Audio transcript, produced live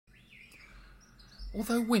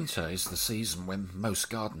Although winter is the season when most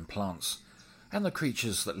garden plants, and the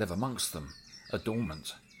creatures that live amongst them, are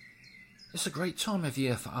dormant, it's a great time of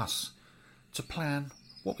year for us to plan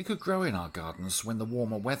what we could grow in our gardens when the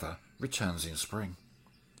warmer weather returns in spring.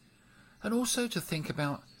 And also to think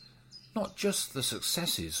about not just the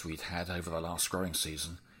successes we'd had over the last growing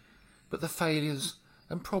season, but the failures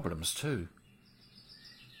and problems too.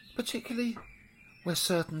 Particularly where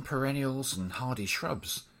certain perennials and hardy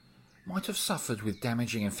shrubs might have suffered with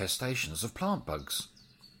damaging infestations of plant bugs.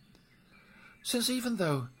 Since even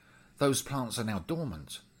though those plants are now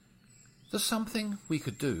dormant, there's something we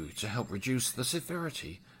could do to help reduce the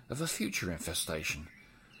severity of a future infestation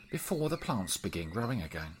before the plants begin growing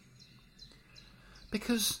again.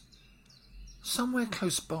 Because somewhere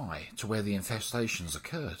close by to where the infestations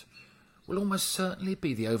occurred will almost certainly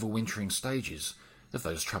be the overwintering stages of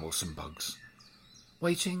those troublesome bugs,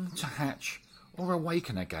 waiting to hatch or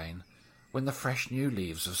awaken again when the fresh new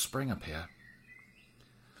leaves of spring appear.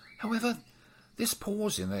 However, this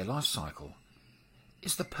pause in their life cycle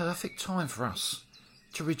is the perfect time for us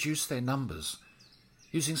to reduce their numbers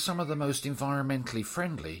using some of the most environmentally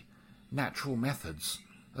friendly, natural methods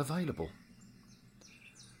available.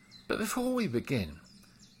 But before we begin,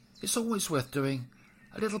 it's always worth doing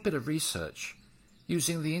a little bit of research,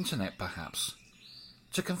 using the internet perhaps,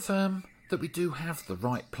 to confirm that we do have the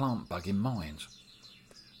right plant bug in mind.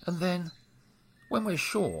 And then, when we're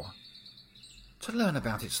sure, to learn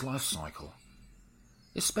about its life cycle,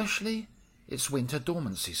 especially its winter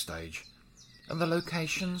dormancy stage and the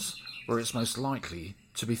locations where it's most likely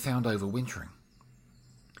to be found overwintering.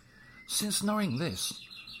 Since knowing this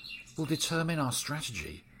will determine our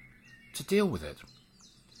strategy to deal with it.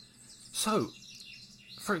 So,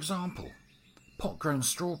 for example, pot-grown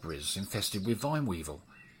strawberries infested with vine weevil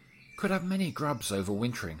could have many grubs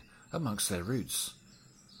overwintering amongst their roots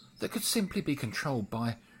that could simply be controlled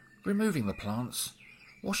by removing the plants,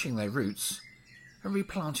 washing their roots, and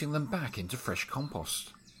replanting them back into fresh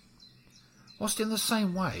compost. Whilst in the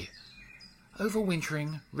same way,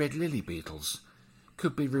 overwintering red lily beetles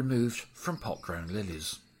could be removed from pot-grown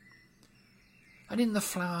lilies. And in the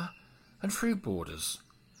flower and fruit borders,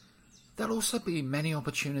 there'll also be many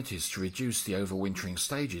opportunities to reduce the overwintering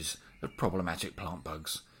stages of problematic plant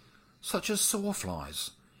bugs, such as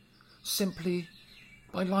sawflies, simply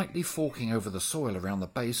by lightly forking over the soil around the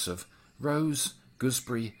base of rose,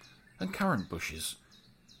 gooseberry and currant bushes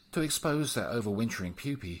to expose their overwintering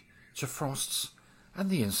pupae to frosts and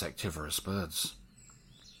the insectivorous birds.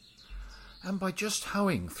 And by just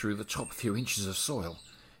hoeing through the top few inches of soil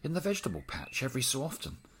in the vegetable patch every so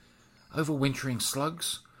often, overwintering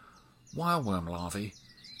slugs, wildworm larvae,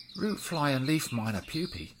 root fly and leaf miner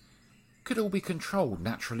pupae could all be controlled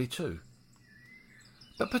naturally too.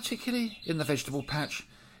 But particularly in the vegetable patch,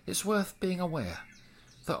 it's worth being aware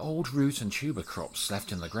that old root and tuber crops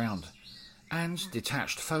left in the ground and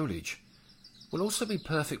detached foliage will also be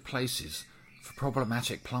perfect places for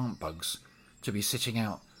problematic plant bugs to be sitting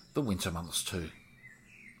out the winter months too.